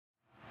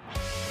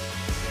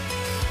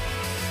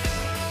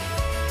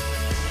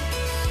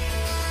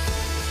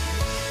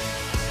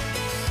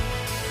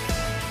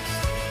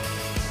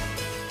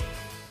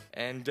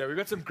And we've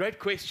got some great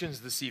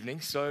questions this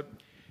evening. So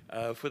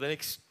for the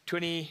next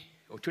 20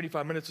 or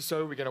 25 minutes or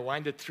so, we're going to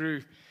wind it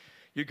through.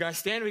 You guys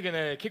stand. We're going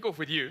to kick off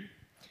with you.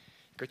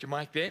 Got your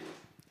mic there.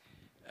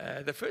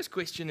 The first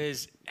question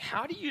is,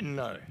 how do you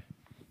know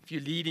if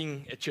you're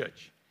leading a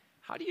church?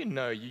 How do you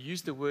know? You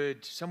used the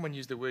word, someone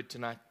used the word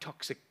tonight,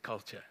 toxic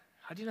culture.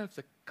 How do you know if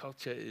the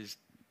culture is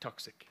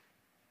toxic?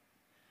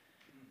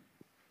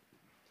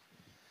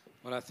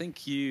 Well, I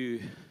think you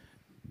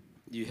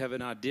have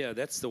an idea.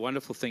 That's the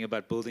wonderful thing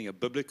about building a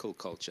biblical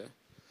culture,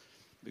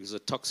 because a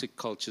toxic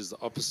culture is the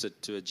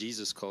opposite to a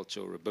Jesus culture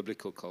or a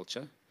biblical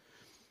culture.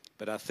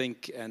 But I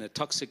think in a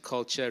toxic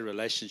culture,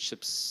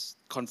 relationships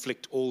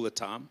conflict all the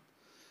time.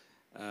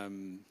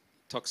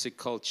 Toxic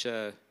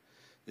culture,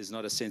 there's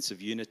not a sense of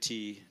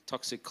unity.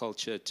 Toxic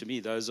culture, to me,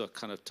 those are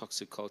kind of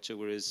toxic culture,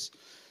 whereas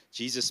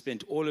Jesus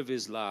spent all of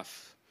his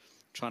life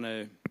trying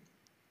to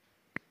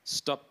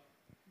stop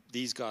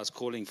these guys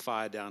calling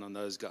fire down on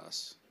those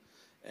guys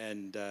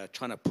and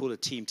trying to pull a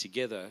team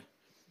together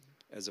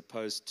as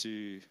opposed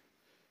to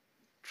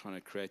trying to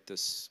create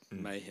this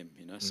mayhem,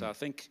 you know. So I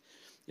think,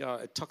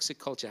 a toxic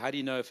culture, how do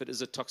you know if it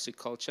is a toxic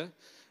culture?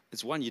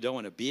 It's one you don't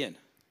want to be in.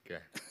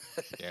 Okay.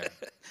 Yeah.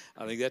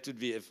 I think that would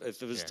be, if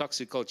it was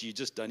toxic culture, you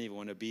just don't even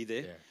want to be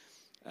there.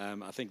 Yeah.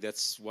 I think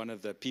that's one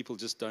of the, people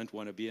just don't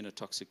want to be in a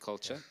toxic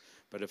culture. Yeah.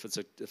 But if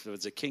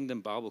it's a kingdom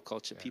Bible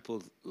culture,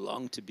 people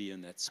long to be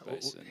in that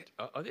space.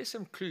 Are there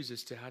some clues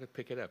as to how to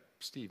pick it up?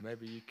 Steve,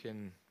 maybe you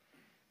can,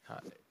 I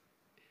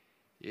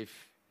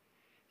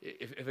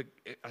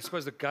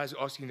suppose the guy's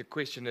asking the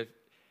question, if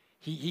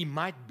he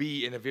might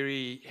be in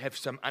have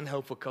some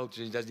unhelpful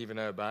culture he doesn't even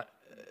know about,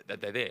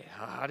 that they're there.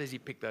 How does he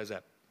pick those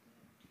up?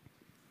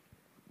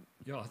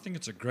 Yeah, I think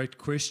it's a great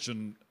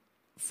question.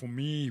 For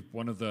me,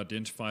 one of the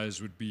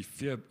identifiers would be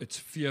fear. It's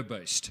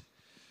fear-based.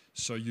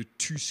 So you're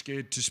too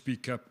scared to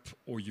speak up,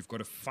 or you've got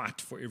to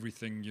fight for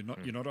everything.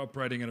 You're not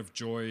operating out of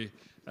joy,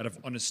 out of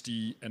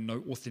honesty, and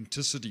no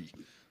authenticity.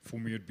 For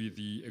me, would be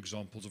the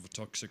examples of a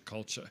toxic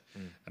culture.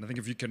 And I think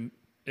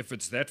if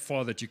it's that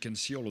far that you can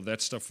see all of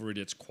that stuff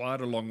already, it's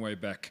quite a long way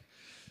back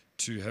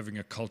to having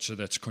a culture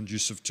that's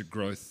conducive to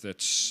growth,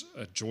 that's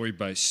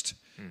joy-based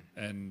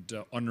and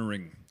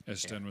honoring,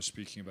 as Stan was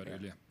speaking about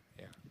earlier.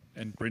 Yeah.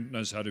 And Brent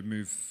knows how to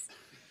move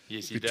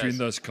between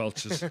those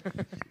cultures.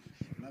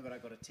 No, but I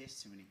got a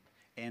testimony.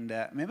 And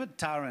remember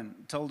Tyron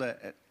told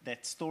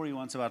that story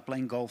once about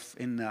playing golf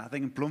in, I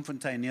think in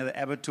Bloemfontein near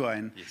the abattoir.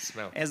 And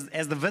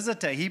as the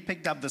visitor, he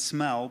picked up the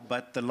smell,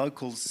 but the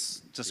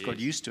locals just got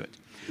used to it.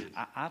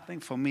 I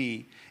think for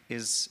me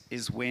is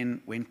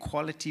when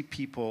quality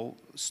people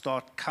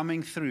start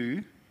coming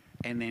through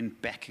and then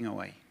backing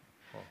away.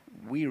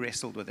 We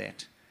wrestled with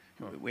that.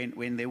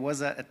 When there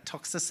was a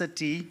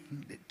toxicity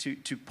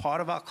to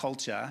part of our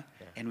culture,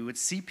 and we would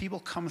see people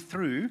come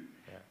through,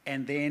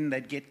 and then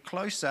they'd get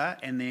closer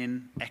and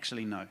then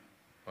actually no.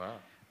 Wow.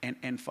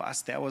 And for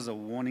us, that was a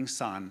warning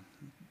sign.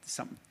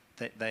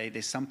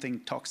 There's something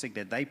toxic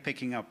that they're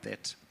picking up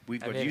that we've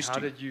got used to. How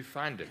did you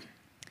find it?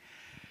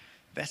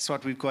 That's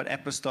what we've got,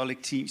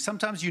 apostolic team.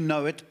 Sometimes you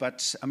know it,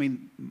 but I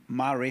mean,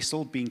 my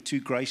wrestle, being too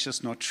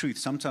gracious, not truth.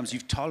 Sometimes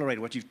you've tolerated.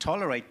 What you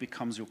tolerate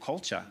becomes your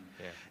culture.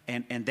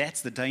 And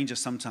that's the danger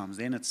sometimes.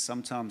 Then it's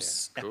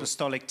sometimes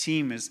apostolic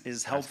team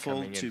is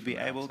helpful to be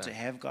able to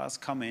have guys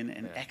come in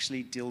and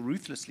actually deal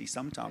ruthlessly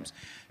sometimes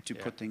to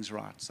put things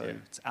right. So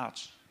it's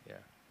ouch. Yeah.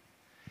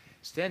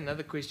 Stan,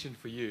 another question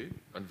for you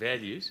on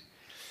values.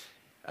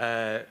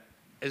 As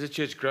the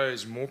church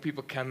grows, more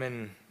people come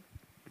in,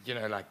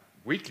 like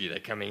weekly they're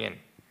coming in.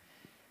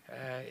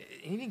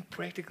 Anything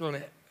practical,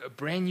 a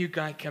brand new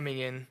guy coming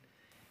in,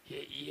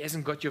 he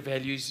hasn't got your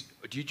values.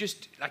 Do you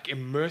just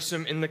immerse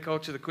him in the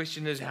culture? The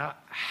question is,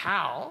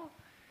 how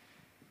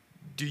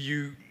do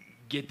you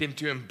get them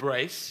to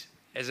embrace,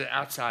 as an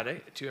outsider,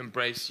 to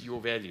embrace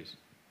your values?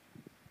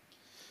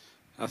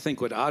 I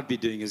think what I'd be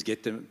doing is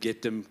get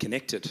them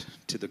connected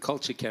to the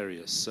culture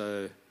carriers.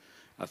 So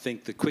I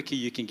think the quicker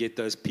you can get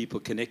those people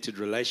connected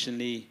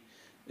relationally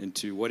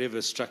into whatever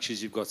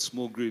structures you've got,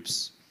 small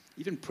groups,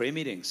 even prayer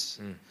meetings.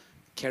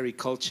 Carry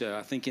culture.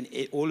 I think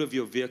in all of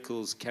your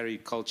vehicles carry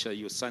culture,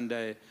 your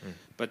Sunday.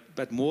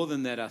 But more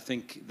than that, I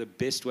think the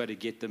best way to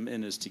get them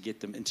in is to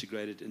get them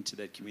integrated into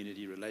that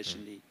community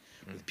relationally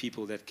with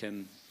people that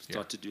can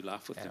start to do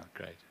life with them.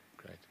 Great.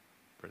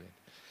 Brilliant.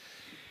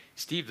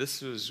 Steve,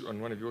 this was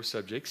on one of your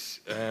subjects.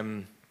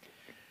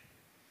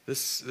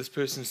 This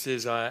person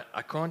says, I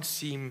can't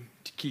seem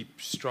to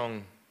keep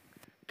strong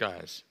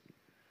guys.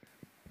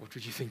 What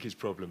would you think his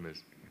problem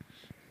is?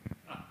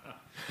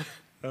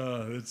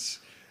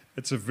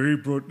 It's a very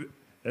broad.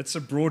 That's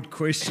a broad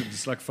question.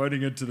 It's like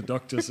phoning into the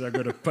doctor saying, "I've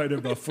got a pain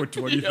in my foot.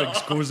 What do you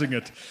think's causing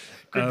it?"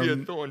 Could be a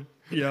thorn.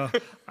 Yeah,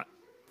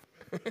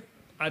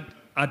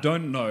 I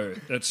don't know.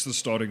 That's the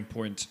starting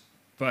point.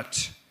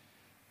 But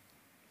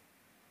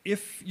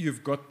if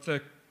you've got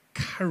the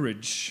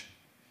courage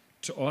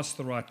to ask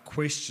the right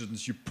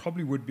questions, you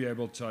probably would be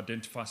able to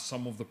identify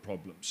some of the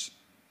problems,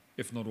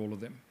 if not all of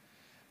them.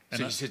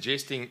 So you're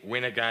suggesting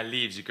when a guy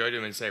leaves, you go to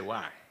him and say,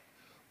 "Why?"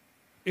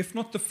 if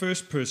not the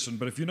first person,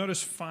 but if you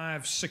notice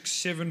 5, 6,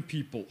 7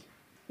 people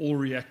all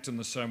react in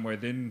the same way,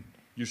 then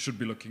you should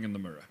be looking in the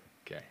mirror.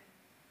 Okay,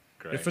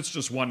 great. If it's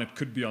just one, it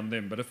could be on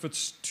them. But if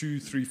it's 2,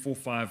 3, 4,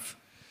 5,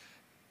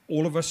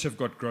 all of us have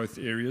got growth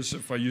areas.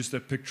 If I use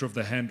that picture of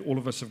the hand, all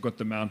of us have got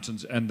the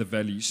mountains and the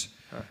valleys.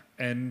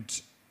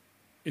 And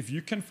if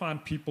you can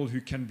find people who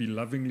can be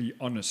lovingly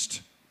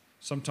honest,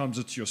 sometimes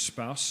it's your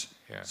spouse,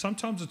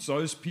 sometimes it's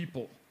those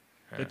people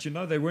that you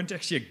know they weren't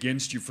actually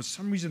against you. For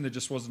some reason, there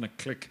just wasn't a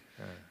click.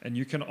 And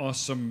you can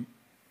ask some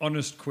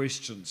honest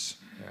questions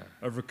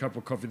over a cup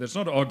of coffee. That's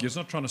not argue. It's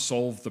not trying to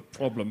solve the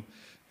problem.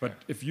 But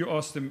if you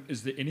ask them,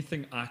 is there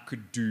anything I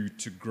could do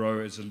to grow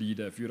as a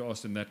leader? If you'd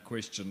ask them that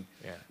question,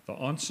 the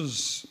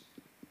answers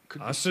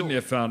I certainly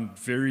have found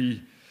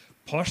very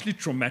partially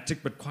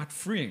traumatic, but quite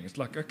freeing. It's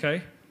like,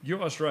 okay,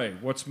 you asked Ray,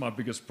 what's my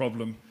biggest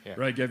problem?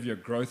 Ray gave you a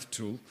growth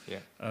tool.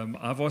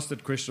 I've asked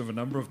that question of a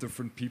number of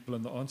different people,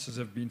 and the answers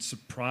have been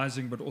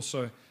surprising, but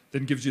also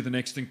then gives you the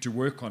next thing to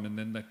work on, and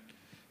then that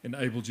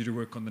enables you to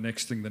work on the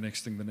next thing, the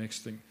next thing, the next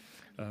thing.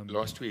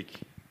 Last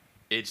week,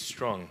 Ed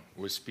Strong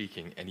was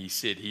speaking, and he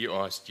said he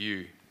asked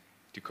you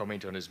to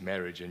comment on his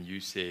marriage, and you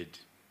said,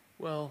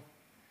 well,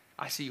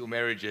 I see your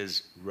marriage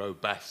as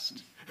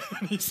robust.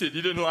 And he said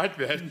he didn't like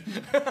that.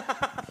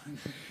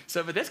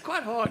 But that's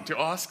quite hard to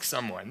ask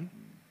someone.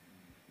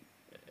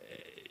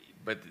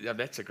 But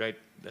that's a great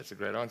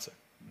answer.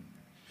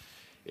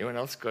 Anyone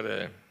else got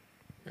an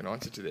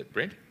answer to that?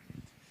 Brent?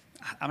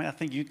 I mean, I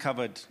think you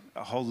covered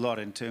a whole lot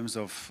in terms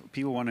of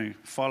people want to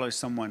follow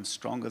someone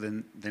stronger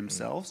than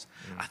themselves.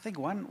 I think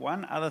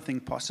one other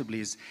thing possibly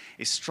is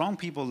strong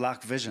people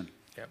lack vision.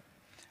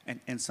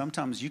 And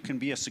sometimes you can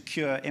be a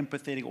secure,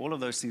 empathetic, all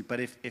of those things, but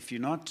if you're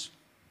not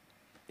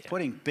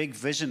putting big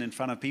vision in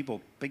front of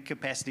people, big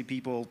capacity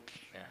people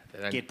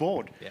get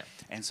bored.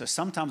 And so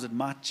sometimes it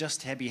might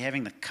just be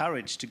having the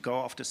courage to go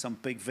after some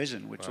big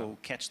vision, which will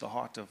catch the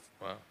heart of...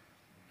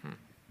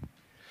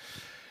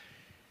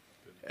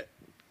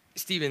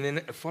 Stephen,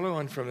 then a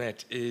follow-on from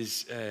that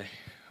is,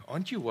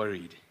 aren't you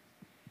worried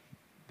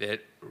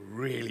that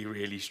really,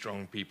 really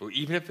strong people,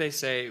 even if they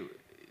say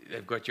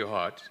they've got your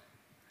heart,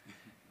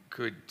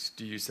 could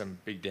do you some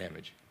big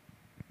damage?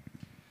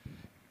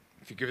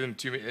 If you give them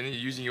too many, and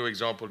using your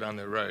example down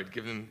the road,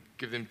 give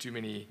them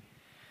too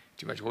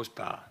much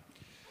horsepower.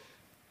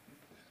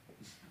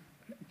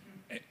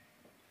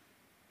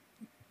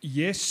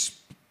 Yes,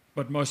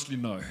 but mostly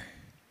no.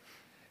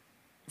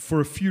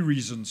 For a few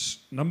reasons.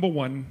 Number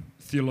one,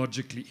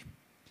 theologically,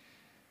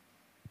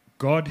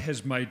 God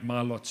has made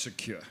my lot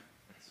secure.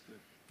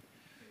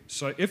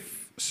 So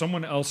if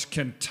someone else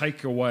can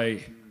take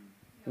away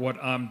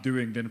what I'm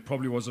doing, then it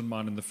probably wasn't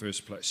mine in the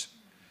first place.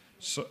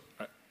 So,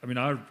 I mean,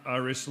 I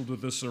wrestled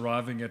with this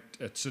arriving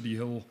at City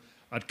Hill.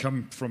 I'd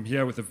come from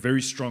here with a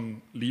very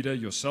strong leader,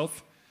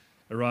 yourself,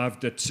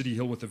 arrived at City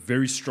Hill with a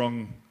very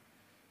strong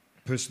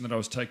person that I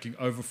was taking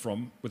over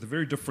from, with a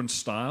very different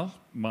style,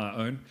 my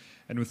own,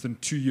 and within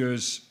 2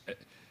 years,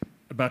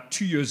 about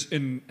 2 years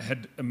in,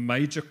 had a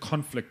major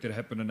conflict that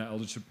happened in our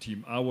eldership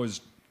team. I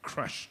was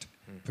crushed,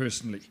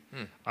 personally.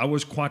 I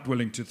was quite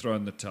willing to throw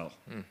in the towel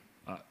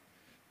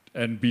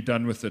and be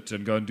done with it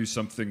and go and do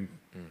something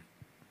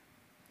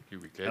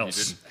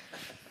else.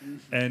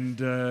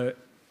 And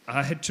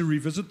I had to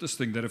revisit this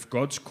thing, that if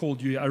God's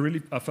called you,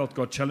 I felt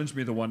God challenged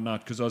me the one night,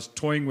 because I was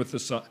toying with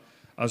this.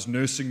 I was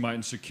nursing my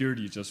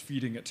insecurity, just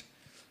feeding it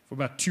for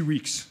about 2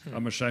 weeks,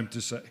 I'm ashamed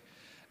to say.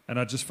 And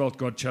I just felt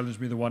God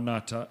challenged me the one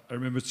night. I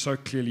remember it so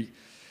clearly.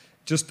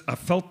 I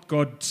felt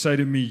God say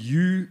to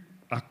me,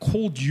 I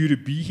called you to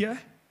be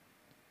here,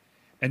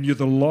 and you're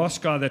the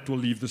last guy that will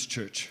leave this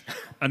church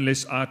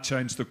unless I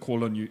change the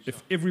call on you.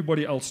 If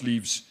everybody else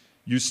leaves,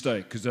 you stay,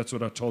 because that's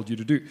what I told you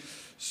to do.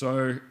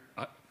 So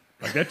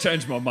that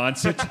changed my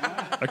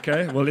mindset.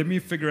 Okay, well, let me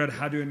figure out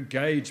how to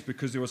engage,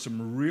 because there was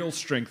some real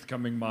strength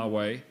coming my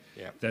way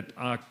that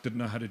I didn't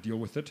know how to deal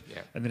with it.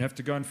 And then have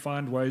to go and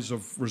find ways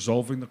of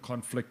resolving the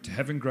conflict,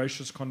 having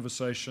gracious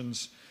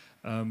conversations.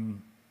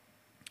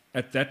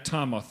 At that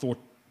time, I thought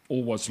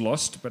all was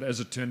lost, but as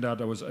it turned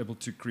out, I was able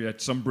to create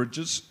some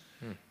bridges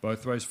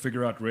both ways,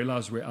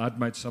 realize where I'd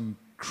made some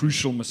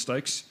crucial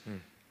mistakes,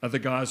 other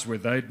guys where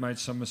they'd made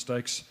some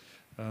mistakes.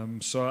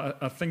 So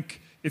I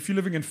think if you're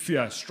living in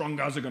fear, strong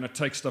guys are going to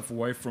take stuff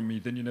away from me,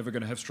 then you're never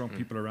going to have strong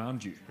people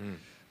around you.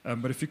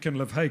 But if you can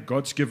live, hey,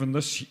 God's given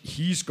this,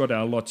 He's got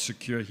our lot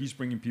secure, He's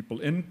bringing people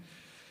in.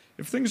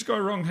 If things go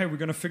wrong, hey, we're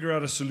going to figure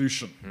out a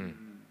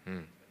solution.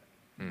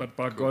 But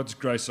by God's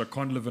grace, I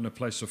can't live in a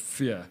place of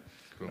fear.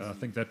 I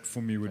think that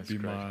for me would be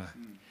my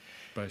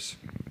base.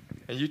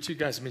 And you two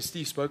guys, I mean,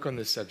 Steve spoke on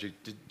this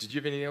subject. Did you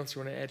have anything else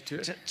you want to add to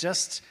it?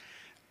 Just,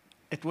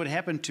 it would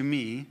happen to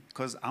me,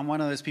 because I'm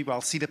one of those people,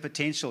 I'll see the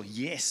potential.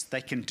 Yes,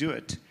 they can do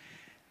it.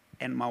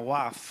 And my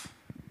wife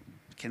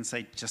can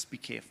say, just be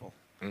careful.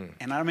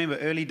 And I remember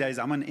early days,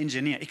 I'm an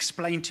engineer.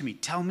 Explain to me.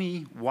 Tell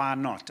me why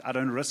not. I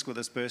don't risk with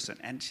this person.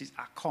 And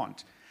I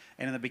can't.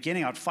 And in the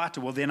beginning, I'd fight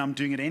her. Well, then I'm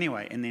doing it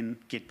anyway, and then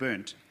get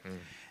burnt.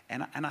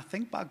 And I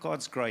think by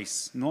God's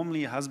grace,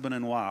 normally husband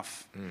and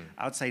wife,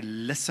 I would say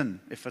listen.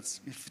 If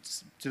it's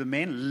to the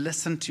men,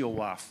 listen to your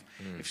wife.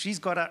 If she's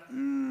got a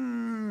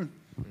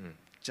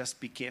just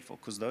be careful,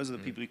 because those are the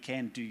people who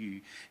can do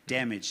you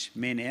damage,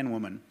 men and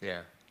women.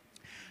 Yeah.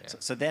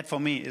 So that for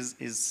me is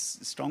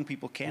strong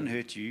people can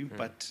hurt you,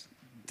 but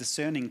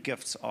discerning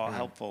gifts are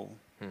helpful.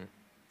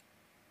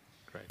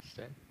 Great,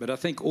 Stan. But I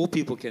think all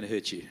people can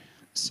hurt you.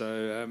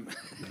 So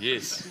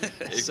yes,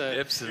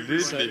 absolutely.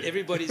 So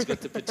everybody's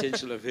got the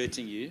potential of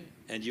hurting you,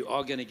 and you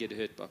are going to get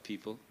hurt by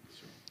people.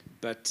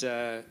 But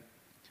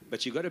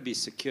you've got to be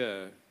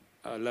secure.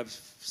 I love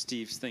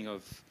Steve's thing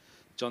of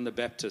John the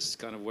Baptist,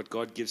 kind of what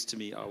God gives to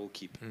me, I will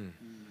keep.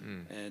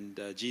 And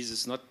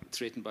Jesus is not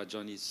threatened by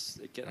John.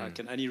 I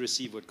can only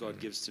receive what God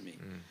gives to me.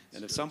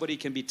 And if somebody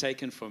can be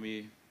taken from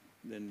you,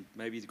 then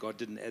maybe God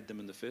didn't add them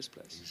in the first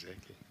place.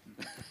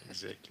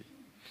 Exactly.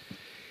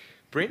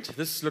 Brent,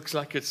 this looks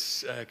like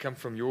it's come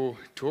from your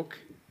talk.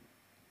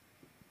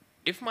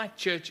 If my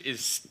church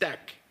is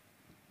stuck,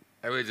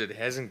 in other words, it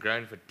hasn't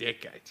grown for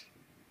decades,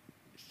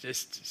 it's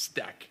just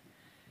stuck,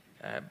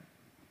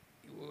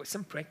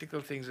 some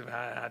practical things of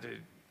how to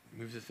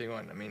move the thing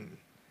on. I mean,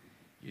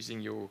 using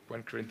your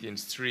 1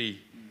 Corinthians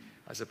 3,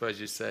 I suppose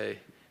you say,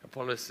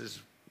 Apollos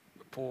is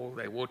Paul,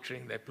 they're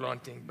watering, they're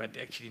planting, but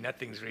actually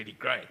nothing's really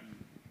growing.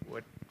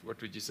 What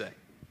would you say?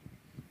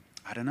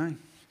 I don't know.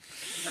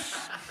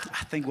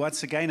 I think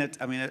once again,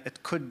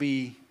 it could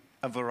be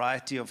a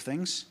variety of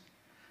things.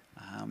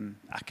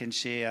 I can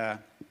share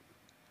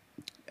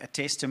a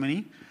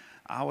testimony.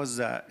 I was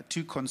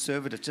too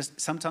conservative. Just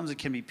sometimes it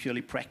can be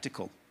purely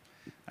practical.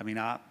 I mean,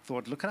 I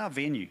thought, look at our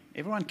venue.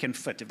 Everyone can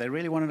fit. If they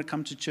really wanted to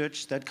come to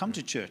church, they'd come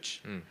to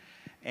church.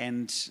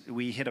 And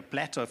we hit a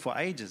plateau for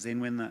ages. Then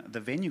when the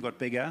venue got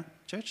bigger,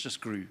 church just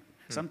grew.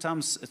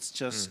 Sometimes it's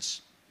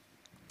just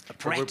a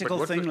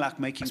practical thing, like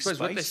making space. I suppose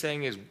what they're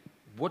saying is,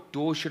 what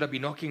door should I be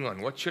knocking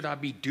on? What should I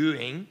be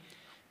doing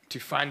to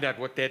find out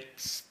what that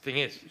thing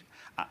is?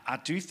 I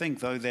do think,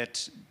 though,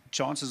 that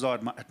chances are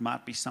it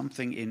might be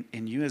something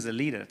in you as a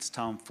leader. It's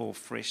time for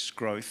fresh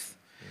growth.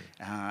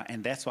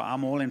 And that's why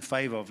I'm all in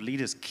favor of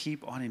leaders.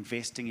 Keep on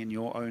investing in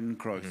your own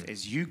growth.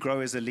 As you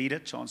grow as a leader,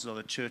 chances are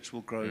the church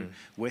will grow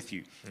with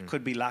you.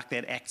 Could be like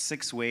that Acts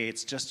 6 where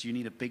it's just you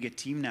need a bigger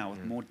team now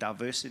with more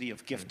diversity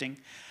of gifting.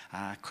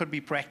 Could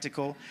be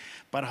practical.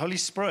 But Holy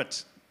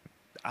Spirit,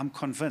 I'm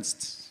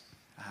convinced.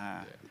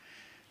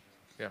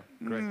 Yeah,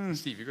 great.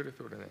 Steve, you got a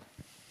thought on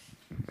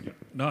that?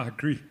 No, I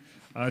agree.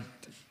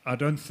 I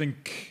don't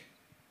think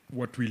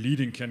what we're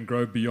leading can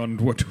grow beyond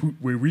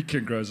where we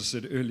can grow, as I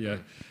said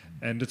earlier.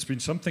 And it's been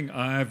something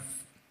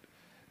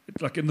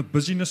like in the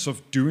busyness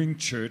of doing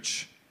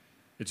church,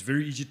 it's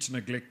very easy to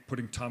neglect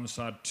putting time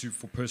aside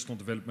for personal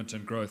development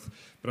and growth.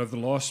 But over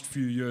the last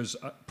few years,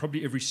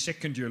 probably every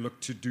second year, look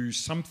to do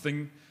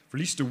something for at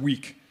least a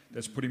week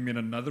that's putting me in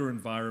another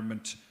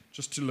environment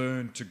just to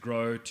learn, to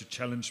grow, to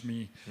challenge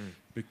me,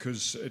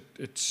 because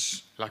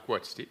it's... Like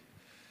what, Steve?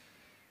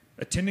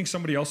 Attending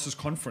somebody else's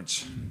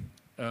conference,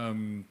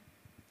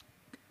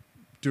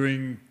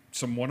 doing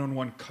some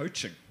one-on-one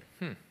coaching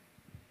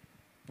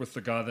with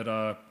the guy that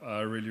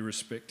I really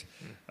respect.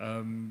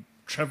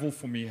 Travel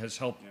for me has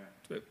helped,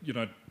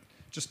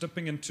 just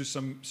dipping into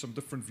some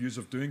different views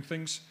of doing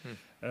things.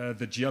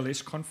 The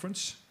GLS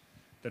conference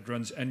that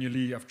runs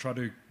annually, I've tried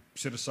to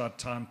set aside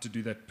time to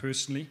do that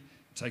personally.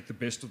 Take the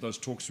best of those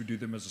talks, we do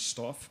them as a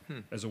staff,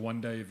 as a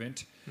one-day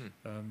event.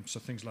 So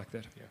things like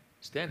that. Yeah.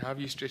 Stan, how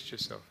have you stretched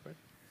yourself? Right?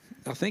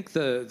 I think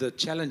the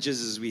challenge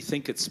is we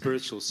think it's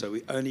spiritual, so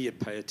we only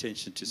pay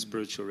attention to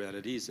spiritual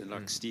realities. And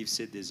like Steve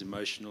said, there's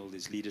emotional,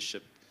 there's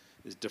leadership,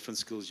 there's different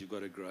skills you've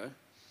got to grow.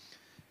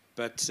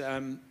 But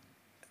and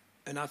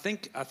I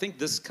think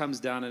this comes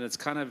down, and it's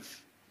kind of,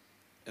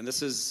 and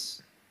this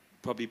is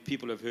probably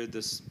people have heard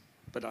this,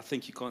 but I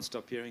think you can't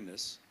stop hearing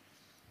this.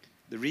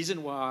 The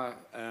reason why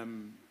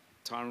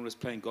Tyron was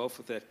playing golf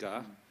with that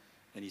guy,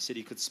 and he said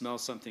he could smell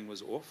something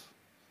was off,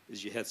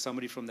 is you had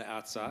somebody from the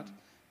outside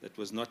that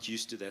was not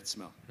used to that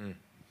smell.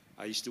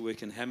 I used to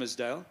work in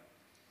Hammersdale,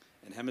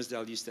 and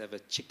Hammersdale used to have a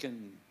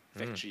chicken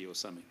factory or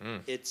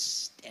something. It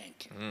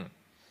stank.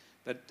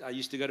 But I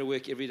used to go to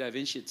work every day.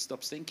 Eventually, it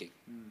stopped stinking.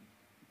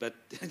 But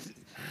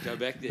go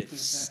back there, it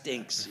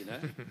stinks,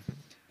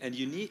 And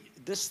you need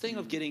this thing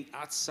of getting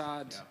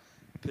outside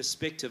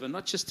perspective, and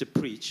not just to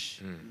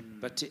preach,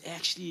 but to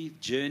actually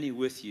journey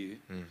with you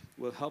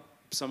will help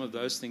some of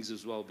those things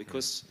as well.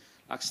 Because,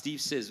 like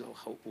Steve says,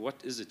 what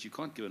is it? You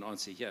can't give an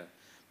answer here.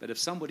 But if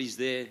somebody's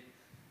there,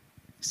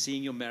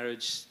 seeing your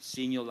marriage,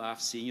 seeing your life,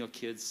 seeing your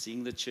kids,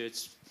 seeing the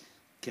church,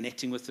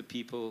 connecting with the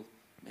people,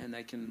 man,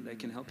 they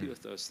can help you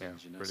with those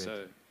things. Brilliant.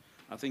 So,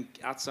 I think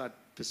outside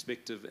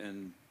perspective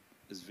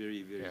is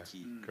very, very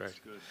key. Great.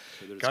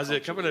 So guys, a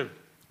couple of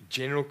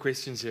general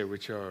questions here,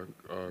 which are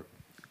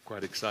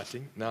quite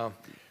exciting. Now,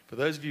 for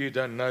those of you who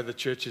don't know the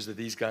churches that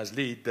these guys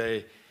lead,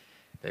 they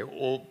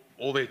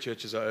all their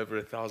churches are over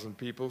 1,000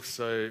 people.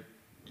 So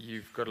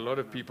you've got a lot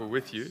of people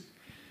with you.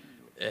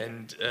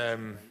 And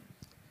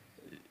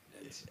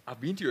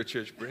I've been to your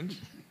church, Brent.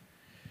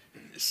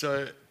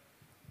 So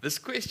this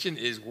question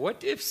is,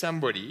 what if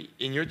somebody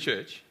in your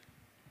church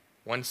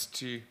wants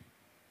to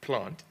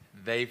plant,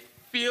 they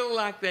feel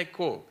like they're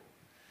called,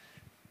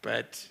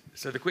 but,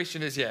 so the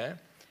question is here,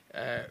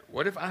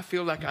 what if I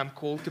feel like I'm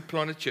called to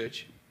plant a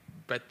church,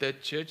 but the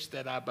church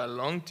that I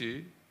belong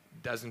to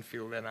doesn't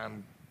feel that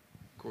I'm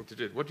called to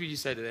do it? What would you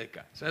say to that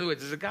guy? So in other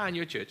words, there's a guy in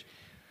your church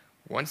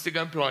wants to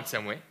go and plant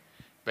somewhere,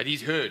 but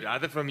he's heard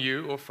either from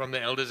you or from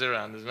the elders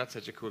around, it's not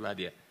such a cool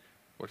idea.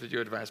 What would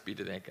your advice be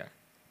to that guy?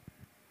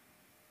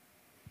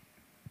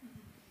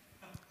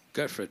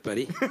 Go for it,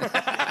 buddy.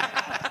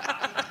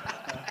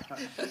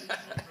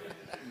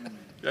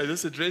 Yeah,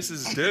 this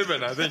addresses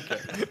Durban, I think.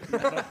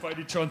 Not by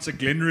any chance a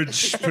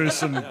Glenridge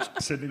person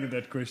sending in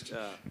that question.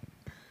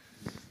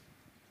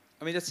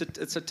 I mean, it's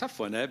a tough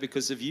one,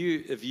 because if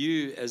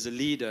you as a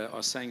leader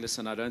are saying,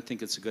 listen, I don't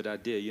think it's a good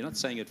idea, you're not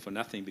saying it for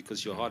nothing,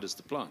 because your heart is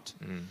to plant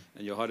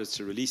and your heart is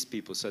to release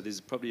people. So there's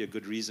probably a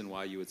good reason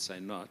why you would say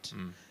not.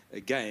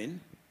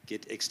 Again,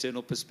 get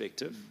external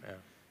perspective. Yeah.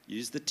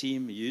 Use the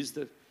team,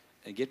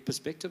 and get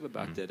perspective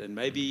about that. And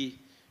maybe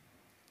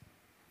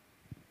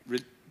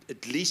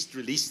at least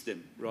release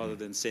them rather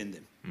than send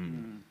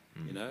them.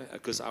 You know,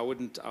 because I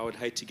would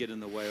hate to get in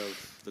the way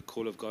of the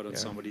call of God on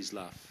somebody's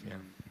life.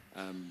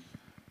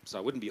 So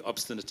I wouldn't be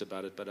obstinate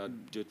about it, but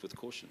I'd do it with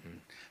caution.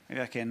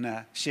 Maybe I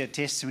can share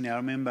testimony. I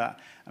remember,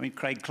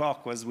 Craig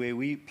Clark was where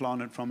we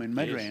planted from in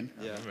Midrand.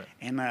 Yes.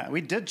 And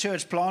we did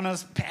church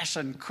planners,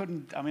 passion,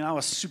 I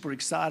was super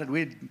excited.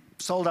 We'd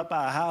sold up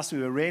our house, we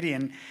were ready,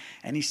 and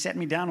he sat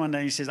me down one day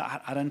and he says,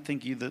 I don't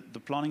think you're the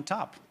planning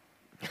type.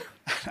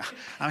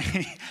 I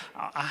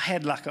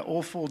had like an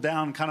all fall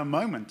down kind of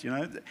moment,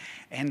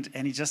 and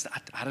he just,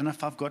 I don't know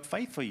if I've got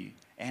faith for you.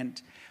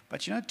 But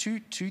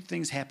two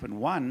things happened.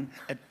 One,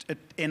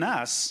 in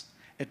us,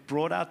 it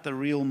brought out the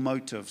real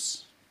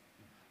motives.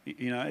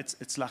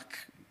 It's like,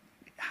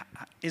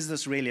 is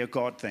this really a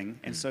God thing?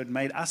 And so it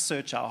made us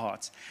search our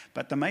hearts.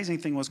 But the amazing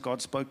thing was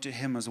God spoke to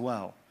him as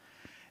well.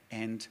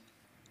 And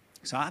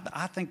so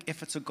I think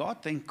if it's a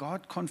God thing,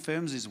 God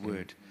confirms his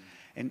word.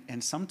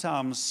 And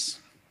sometimes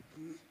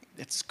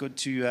it's good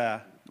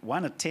to,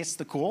 one, it tests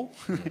the call,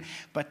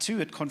 but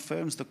two, it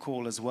confirms the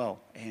call as well.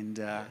 And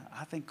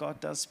I think God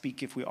does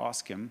speak if we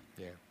ask him.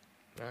 Yeah.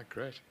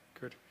 Great.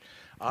 Good.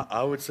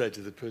 I would say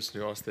to the person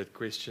who asked that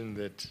question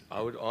that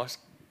I would ask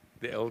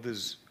the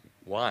elders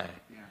why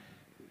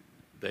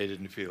they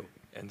didn't feel.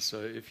 And so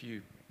if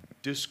you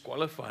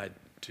disqualified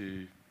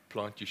to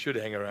plant, you should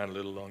hang around a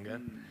little longer.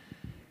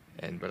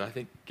 But I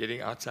think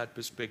getting outside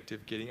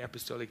perspective, getting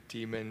apostolic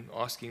team in,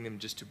 asking them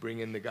just to bring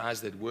in the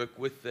guys that work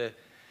with the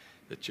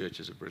church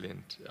is a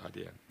brilliant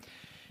idea.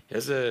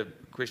 Here's a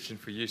question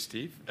for you,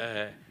 Steve.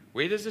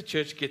 Where does the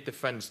church get the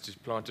funds to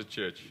plant a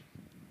church?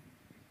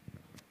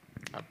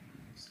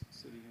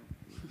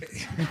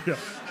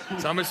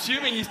 So I'm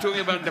assuming he's talking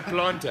about the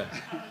planter.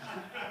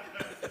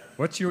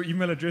 What's your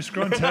email address,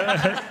 Grant?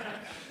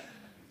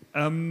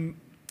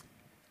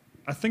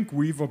 I think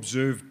we've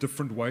observed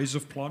different ways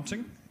of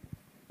planting.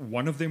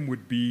 One of them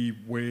would be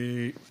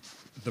where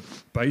the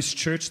base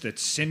church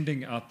that's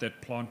sending out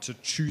that planter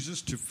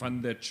chooses to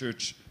fund that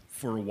church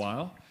for a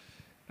while,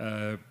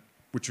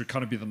 which would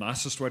kind of be the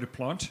nicest way to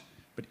plant.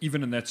 But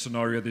even in that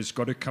scenario, there's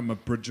got to come a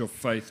bridge of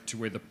faith to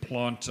where the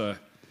planter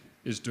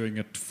is doing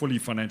it fully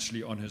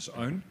financially on his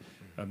own,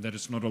 that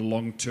it's not a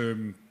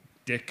long-term,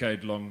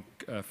 decade-long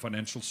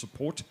financial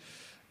support.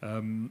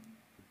 But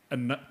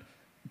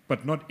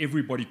not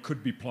everybody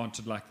could be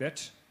planted like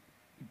that.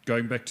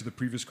 Going back to the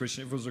previous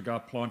question, if it was a guy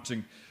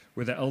planting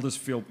where the elders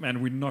feel,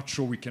 man, we're not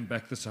sure we can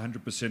back this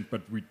 100%,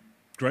 but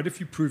great if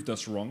you proved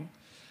us wrong.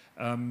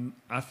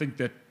 I think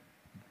that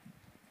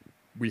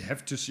we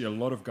have to see a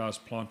lot of guys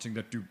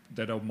planting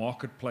that are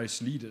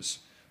marketplace leaders,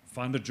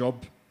 find a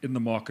job in the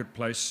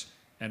marketplace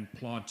and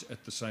plant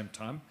at the same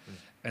time,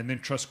 and then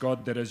trust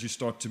God that as you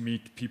start to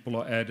meet, people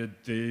are added,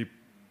 their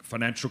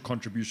financial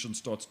contribution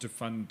starts to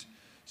fund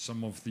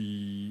some of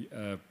the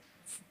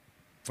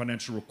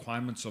financial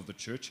requirements of the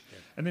church.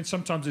 And then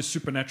sometimes there's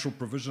supernatural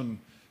provision.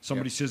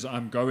 Somebody says,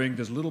 I'm going,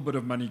 there's a little bit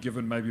of money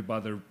given maybe by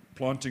the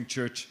planting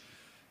church.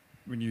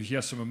 When you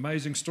hear some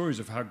amazing stories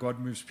of how God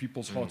moves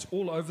people's hearts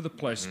all over the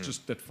place,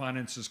 just that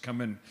finances come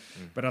in.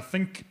 But I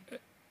think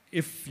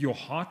if your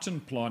heart in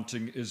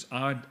planting is,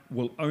 I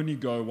will only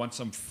go once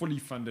I'm fully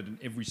funded and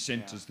every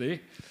cent is there.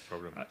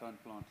 Problem.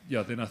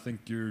 Then I think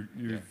you've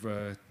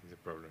There's a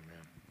problem,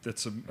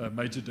 that's a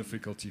major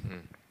difficulty.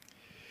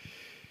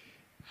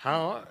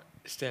 How,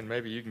 Stan,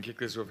 maybe you can kick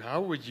this off.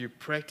 How would you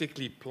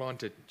practically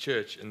plant a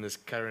church in this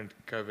current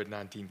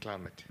COVID-19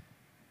 climate?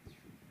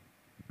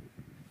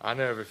 I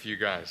know of a few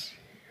guys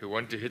who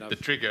want to hit the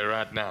trigger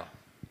right now.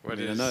 I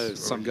know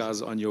some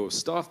guys on your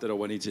staff that are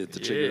wanting to hit the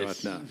trigger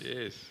right now.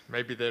 Yes,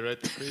 maybe they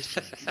wrote the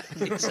question.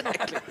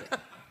 Exactly.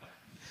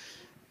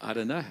 I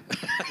don't know.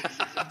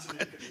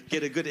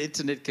 Get a good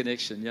internet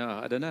connection.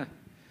 I don't know.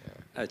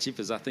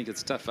 Chiefers, I think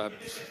it's tough.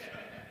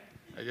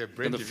 Okay,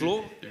 Brent, on the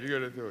floor? Have you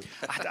got a thought?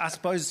 I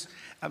suppose,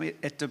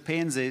 it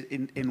depends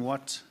in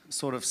what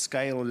sort of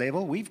scale or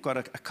level. We've got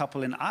a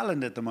couple in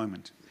Ireland at the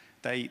moment.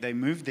 They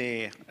moved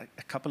there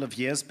a couple of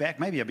years back,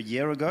 maybe a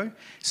year ago,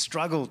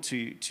 struggled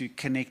to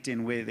connect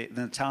in where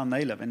the town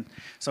they live. And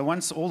so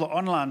once all the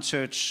online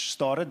church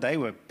started, they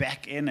were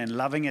back in and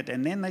loving it.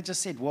 And then they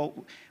just said,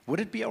 well, would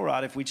it be all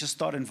right if we just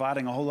start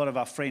inviting a whole lot of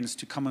our friends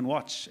to come and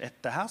watch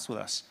at the house with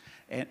us?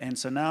 And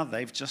so now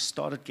they've just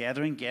started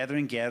gathering.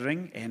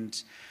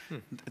 And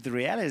the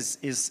reality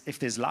is if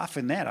there's life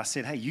in that, I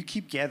said, hey, you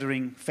keep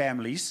gathering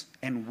families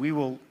and we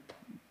will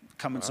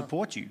come and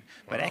support you.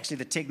 But actually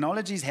the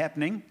technology is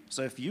happening.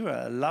 So if you're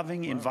a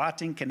loving,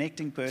 inviting,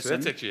 connecting person. So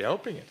that's actually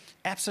helping it.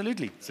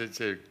 Absolutely. So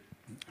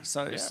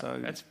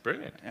that's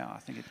brilliant. Yeah, I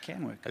think it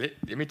can work.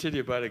 Let me tell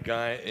you about a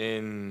guy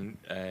in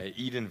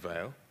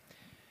Edenvale,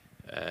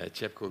 a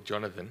chap called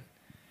Jonathan.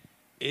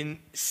 In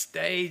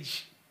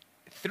stage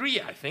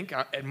 3, I think,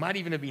 it might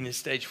even have been in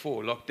stage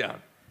 4, lockdown.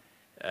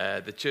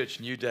 The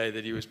church New Day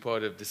that he was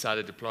part of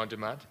decided to plant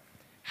him out.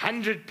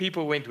 100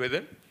 people went with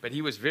him, but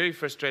he was very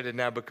frustrated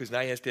now because now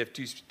he has to have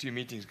two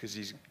meetings because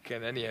he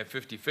can only have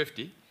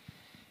 50-50.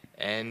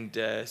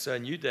 And so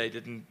New Day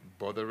didn't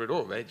bother at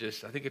all. They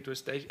just, I think it was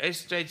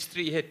stage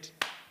 3 hit.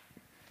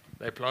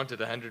 They planted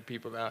 100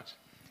 people out.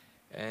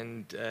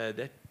 And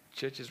that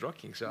church is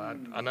rocking. So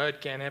I know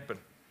it can happen.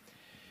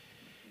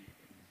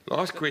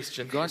 Last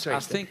question. Guys, I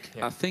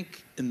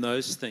think in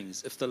those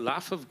things, if the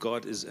life of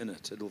God is in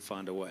it, it'll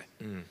find a way.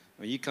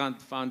 I mean, you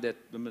can't find that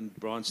lemon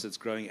branch that's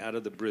growing out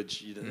of the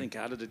bridge. You think,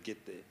 how did it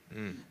get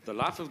there? The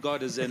life of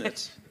God is in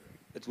it.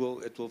 It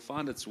will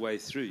find its way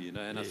through, you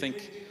know. And I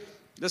think,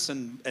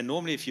 listen, and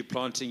normally if you're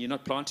planting, you're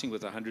not planting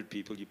with 100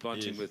 people. You're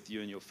planting with you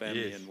and your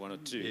family and 1 or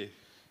 2.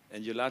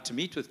 And you're allowed to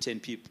meet with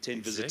 10 people,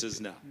 10 visitors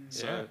now.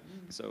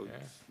 So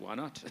why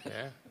not?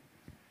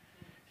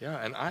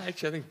 Yeah, and I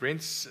think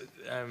Brent's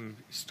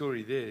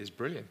story there is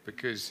brilliant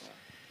because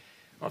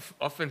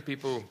often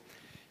people,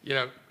 you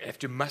know, have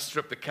to muster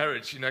up the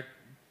courage, you know,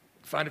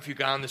 find a few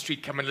guys on the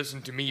street, come and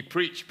listen to me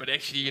preach, but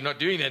actually you're not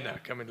doing that now.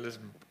 Come and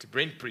listen to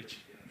Brent preach.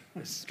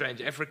 A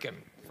strange African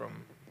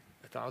from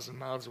 1,000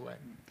 miles away.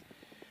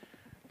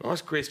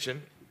 Last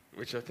question,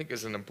 which I think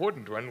is an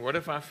important one. What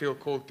if I feel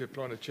called to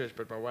plant a church,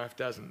 but my wife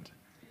doesn't?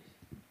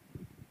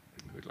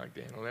 Who'd like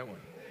to handle that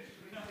one?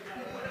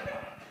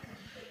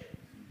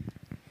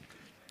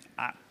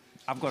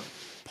 I've got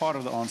part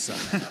of the answer.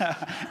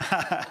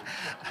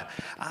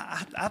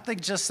 I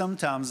think just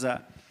sometimes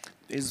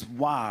is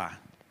why.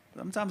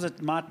 Sometimes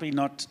it might be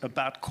not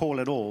about call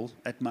at all.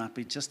 It might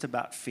be just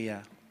about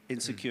fear,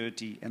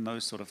 insecurity, and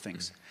those sort of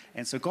things.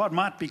 And so God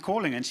might be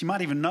calling, and she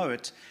might even know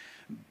it,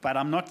 but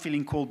I'm not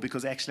feeling called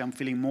because actually I'm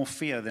feeling more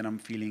fear than I'm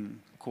feeling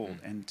called.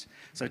 And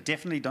so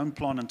definitely don't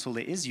plant until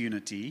there is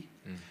unity,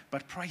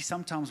 but pray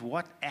sometimes,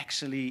 what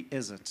actually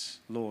is it,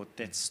 Lord,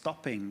 that's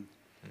stopping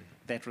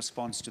that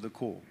response to the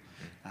call?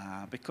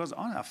 Because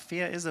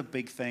fear is a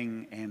big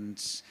thing, and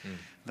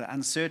the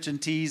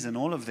uncertainties and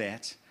all of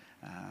that.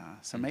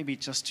 So maybe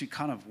just to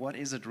kind of, what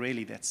is it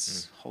really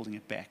that's holding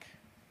it back?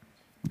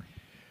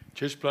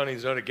 Church planting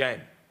is not a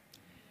game.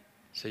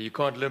 So you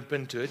can't limp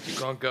into it, you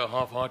can't go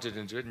half-hearted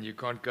into it, and you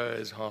can't go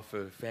as half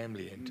a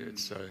family into it.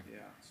 So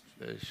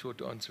the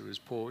short answer is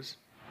pause.